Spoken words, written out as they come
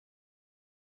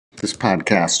This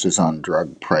podcast is on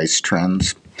drug price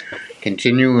trends.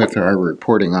 Continuing with our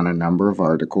reporting on a number of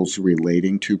articles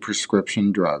relating to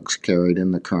prescription drugs carried in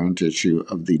the current issue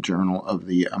of the Journal of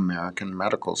the American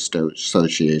Medical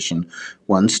Association,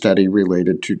 one study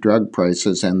related to drug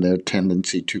prices and their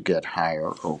tendency to get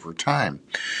higher over time.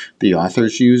 The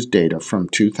authors used data from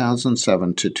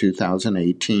 2007 to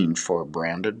 2018 for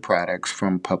branded products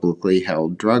from publicly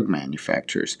held drug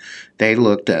manufacturers. They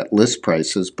looked at list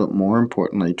prices, but more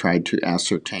importantly tried to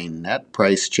ascertain net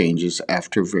price changes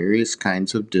after various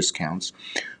kinds of discounts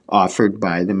offered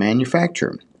by the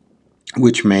manufacturer,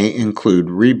 which may include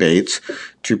rebates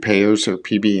to payers or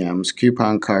PBMs,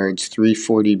 coupon cards,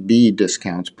 340B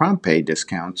discounts, prompt pay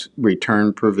discounts,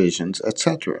 return provisions,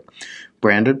 etc.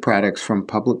 Branded products from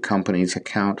public companies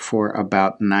account for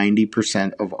about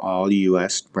 90% of all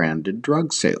U.S. branded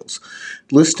drug sales.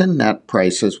 List and net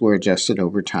prices were adjusted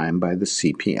over time by the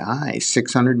CPI.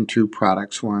 602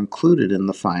 products were included in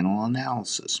the final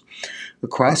analysis.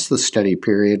 Across the study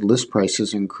period, list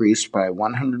prices increased by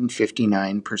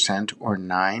 159% or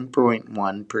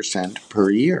 9.1% per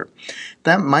year.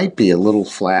 That might be a little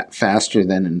faster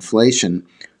than inflation.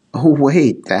 Oh,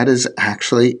 wait, that is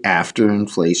actually after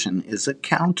inflation is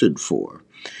accounted for.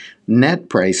 Net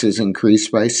prices increased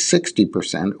by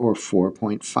 60% or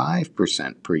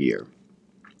 4.5% per year.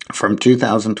 From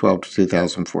 2012 to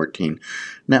 2014,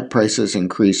 net prices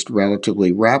increased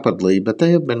relatively rapidly, but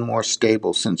they have been more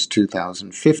stable since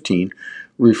 2015,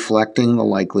 reflecting the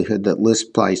likelihood that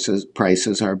list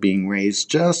prices are being raised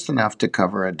just enough to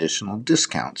cover additional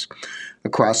discounts.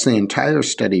 Across the entire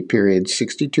study period,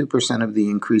 62% of the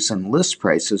increase in list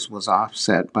prices was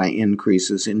offset by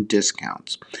increases in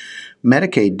discounts.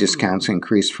 Medicaid discounts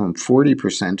increased from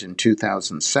 40% in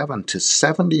 2007 to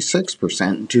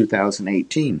 76% in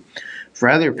 2018. For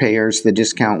other payers, the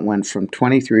discount went from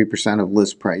 23% of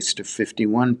list price to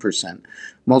 51%.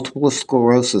 Multiple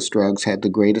sclerosis drugs had the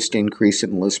greatest increase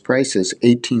in list prices,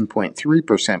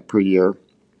 18.3% per year,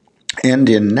 and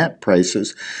in net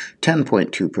prices,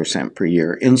 10.2% per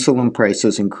year. Insulin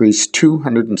prices increased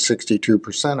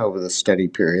 262% over the study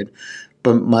period,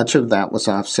 but much of that was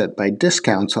offset by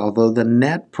discounts, although the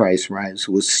net price rise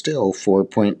was still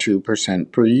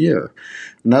 4.2% per year.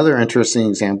 Another interesting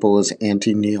example is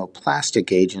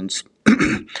anti-neoplastic agents,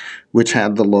 which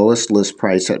had the lowest list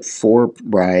price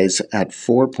rise at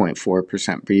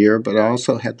 4.4% per year, but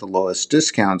also had the lowest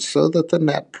discounts, so that the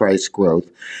net price growth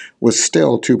was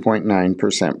still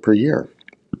 2.9% per year.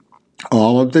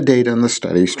 All of the data in the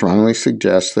study strongly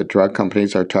suggests that drug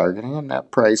companies are targeting a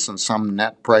net price and some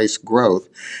net price growth,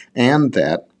 and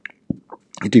that,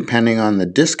 depending on the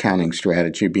discounting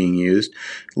strategy being used,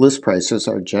 list prices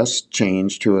are just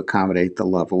changed to accommodate the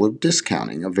level of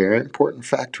discounting. A very important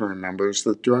fact to remember is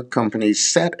that drug companies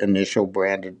set initial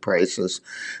branded prices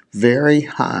very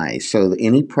high, so that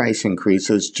any price increase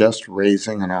is just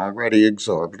raising an already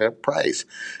exorbitant price.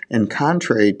 And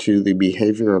contrary to the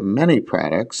behavior of many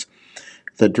products,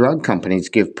 the drug companies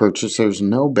give purchasers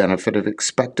no benefit of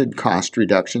expected cost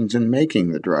reductions in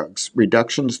making the drugs,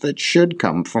 reductions that should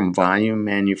come from volume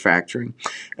manufacturing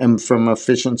and from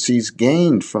efficiencies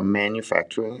gained from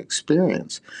manufacturing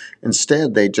experience.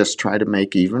 Instead, they just try to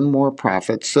make even more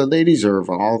profits, so they deserve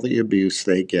all the abuse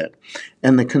they get.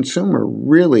 And the consumer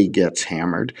really gets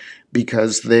hammered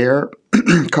because their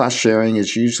cost sharing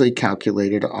is usually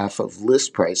calculated off of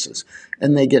list prices,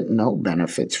 and they get no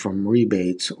benefits from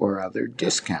rebates or other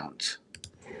discounts.